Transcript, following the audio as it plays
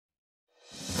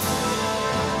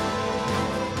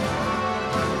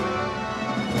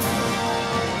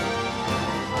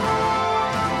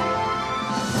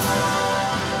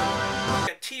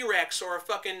T-Rex or a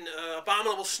fucking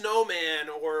abominable snowman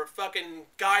or fucking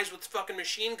guys with fucking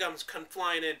machine guns come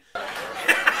flying in.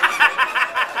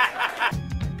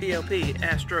 PLP,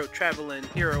 Astro Traveling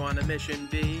Hero on a Mission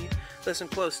B. Listen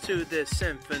close to this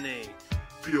symphony.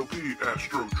 PLP,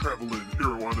 Astro Traveling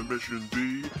Hero on a Mission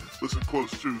B. Listen close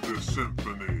to this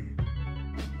symphony.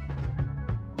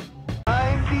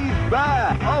 90s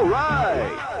back. All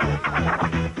right.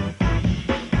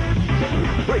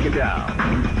 Break it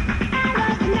down.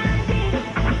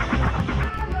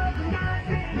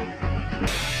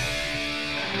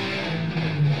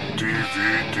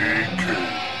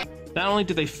 DVD. Not only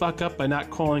did they fuck up by not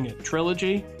calling it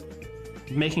Trilogy,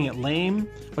 making it lame,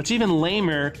 what's even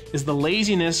lamer is the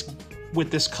laziness with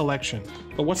this collection.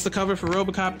 But what's the cover for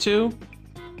RoboCop 2?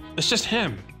 It's just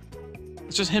him.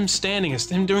 It's just him standing, it's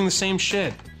him doing the same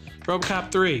shit.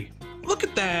 RoboCop 3. Look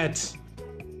at that!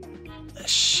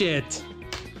 Shit.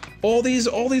 All these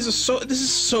are so, this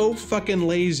is so fucking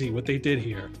lazy what they did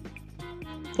here.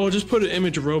 Well, just put an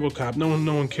image of RoboCop, no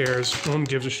one cares, no one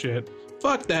gives a shit.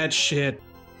 Fuck that shit.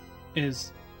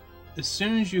 Is as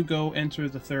soon as you go enter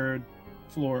the third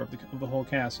floor of the whole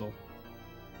castle,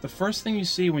 the first thing you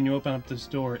see when you open up this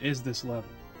door is this level.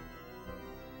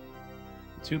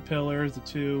 The two pillars,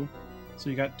 so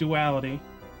you got duality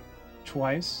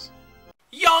twice.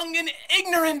 Young and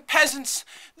ignorant peasants,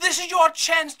 this is your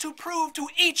chance to prove to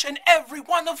each and every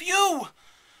one of you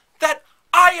that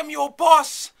I am your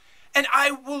boss, and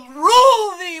I will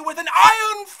rule thee with an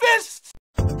iron fist!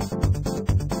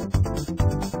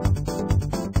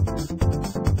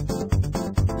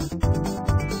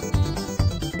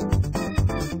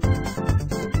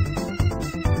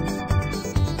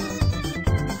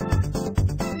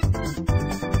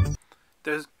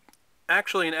 There's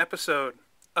actually an episode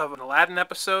of an Aladdin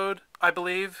episode, I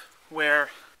believe, where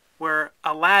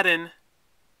Aladdin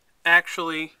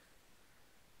actually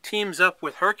teams up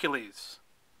with Hercules,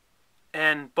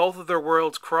 and both of their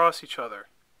worlds cross each other.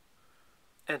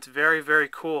 And it's very, very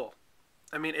cool.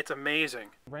 I mean, it's amazing.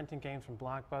 Renting games from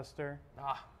Blockbuster.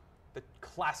 Ah, the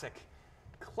classic.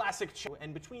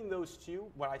 And between those two,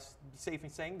 would I be safe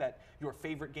in saying that your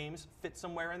favorite games fit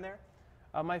somewhere in there?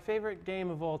 My favorite game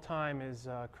of all time is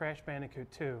Crash Bandicoot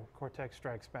 2, Cortex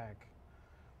Strikes Back.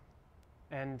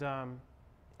 And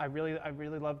I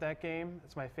really love that game.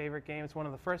 It's my favorite game. It's one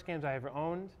of the first games I ever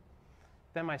owned.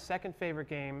 Then my second favorite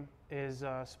game is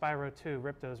Spyro 2,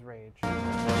 Ripto's Rage.